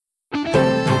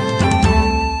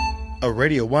A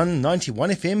Radio 1 91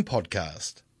 FM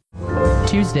podcast.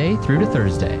 Tuesday through to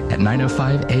Thursday at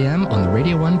 9:05 a.m. on the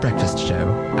Radio 1 Breakfast Show,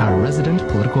 our resident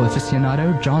political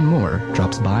aficionado John Moore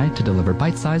drops by to deliver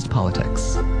bite-sized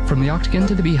politics. From the Octagon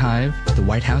to the Beehive, to the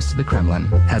White House to the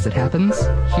Kremlin. As it happens,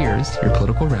 here's your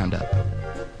political roundup.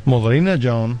 Morena,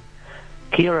 John.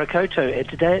 Kia ora koutou, and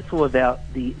today it's all about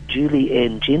the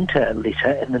Julie-Anne Genter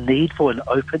letter and the need for an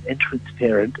open and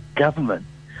transparent government.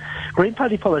 Green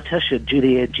Party politician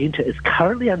Julie-Anne Genter is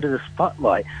currently under the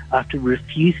spotlight after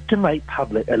refusing to make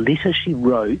public a letter she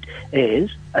wrote as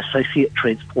Associate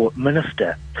Transport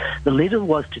Minister. The letter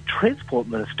was to Transport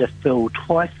Minister Phil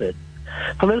Twyford.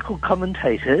 Political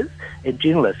commentators and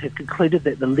journalists have concluded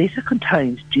that the letter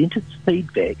contains Genter's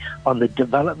feedback on the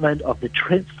development of the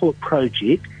transport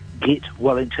project Get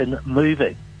Wellington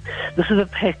Moving. This is a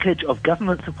package of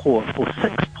government support for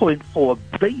 $6.4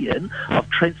 billion of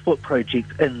transport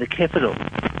projects in the capital.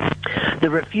 The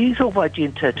refusal by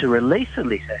Genter to release a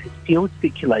letter has fueled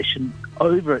speculation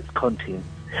over its contents.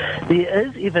 There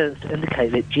is evidence to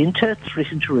indicate that Genter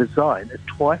threatened to resign if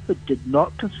Twyford did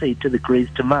not concede to the Greens'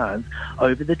 demands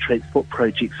over the transport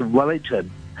projects in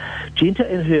Wellington. Genter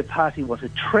and her party want a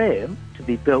tram to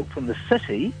be built from the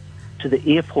city to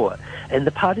the airport, and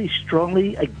the party is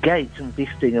strongly against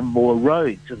investing in more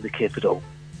roads in the capital.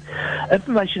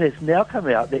 Information has now come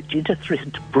out that Genter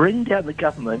threatened to bring down the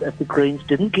government if the Greens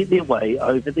didn't get their way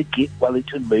over the Get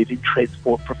Wellington Moving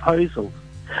transport proposals.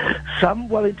 Some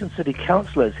Wellington City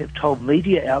councillors have told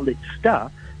media outlet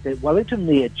Stuff that Wellington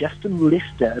Mayor Justin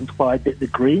Lester implied that the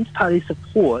Greens Party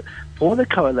support for the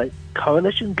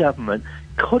coalition government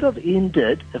could have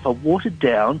ended if a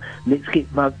watered-down Let's Get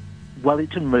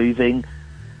Wellington Moving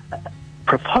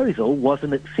proposal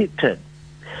wasn't accepted.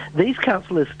 These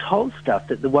councillors told Stuff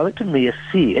that the Wellington Mayor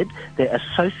said that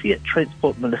Associate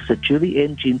Transport Minister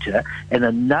Julie-Anne Genter and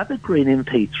another Green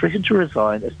MP threatened to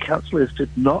resign if councillors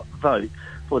did not vote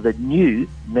for the new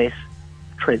mass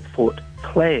transport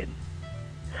plan.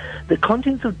 The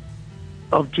contents of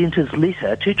Genter's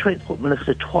letter to Transport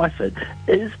Minister Twyford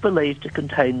is believed to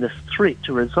contain this threat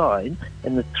to resign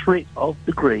and the threat of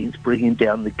the Greens bringing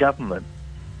down the government.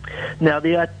 Now,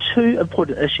 there are two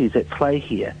important issues at play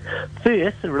here.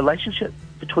 First, the relationship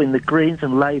between the Greens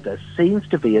and Labour seems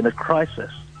to be in a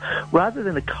crisis. Rather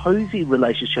than a cosy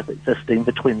relationship existing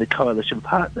between the coalition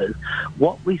partners,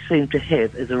 what we seem to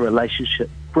have is a relationship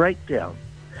breakdown.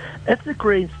 If the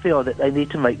Greens feel that they need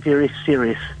to make very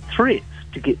serious threats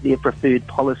to get their preferred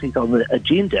policies on the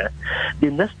agenda,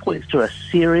 then this points to a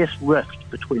serious rift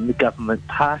between the government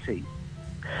parties.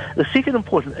 The second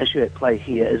important issue at play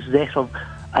here is that of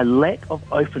a lack of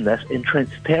openness and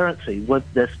transparency with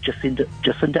this Jacinda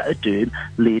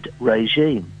Ardern-led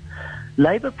regime.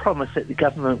 Labour promised that the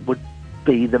government would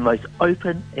be the most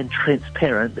open and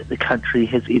transparent that the country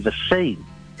has ever seen.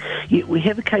 Yet we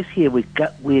have a case here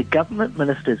where government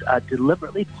ministers are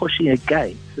deliberately pushing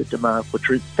against the demand for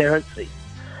transparency.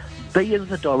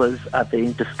 Billions of dollars are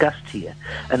being discussed here,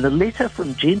 and the letter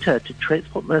from Genter to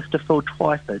Transport Minister Phil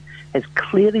Twyford has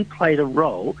clearly played a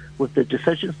role with the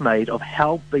decisions made of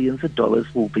how billions of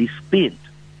dollars will be spent.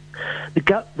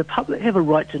 The public have a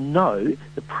right to know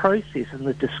the process and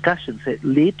the discussions that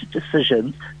led to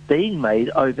decisions being made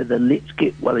over the Let's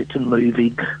Get Wellington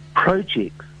Moving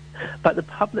projects. But the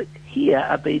public here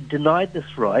are being denied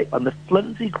this right on the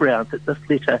flimsy grounds that this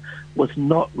letter was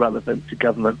not relevant to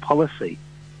government policy.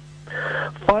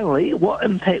 Finally, what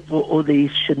impact will all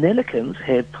these shenanigans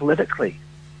have politically?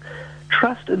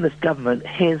 Trust in this government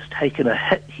has taken a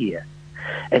hit here,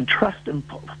 and trust in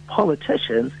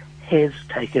politicians has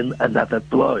taken another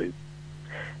blow.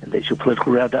 And that's your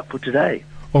political roundup for today.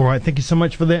 All right, thank you so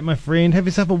much for that, my friend. Have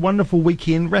yourself a wonderful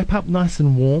weekend. Wrap up nice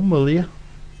and warm, will you?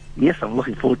 Yes, I'm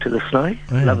looking forward to the snow.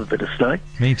 Yeah. Love a bit of snow.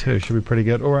 Me too. Should be pretty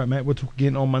good. All right, mate, we'll talk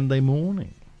again on Monday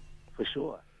morning. For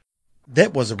sure.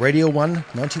 That was a Radio 1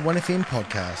 91 FM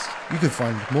podcast. You can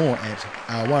find more at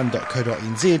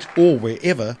r1.co.nz or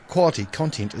wherever quality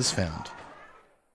content is found.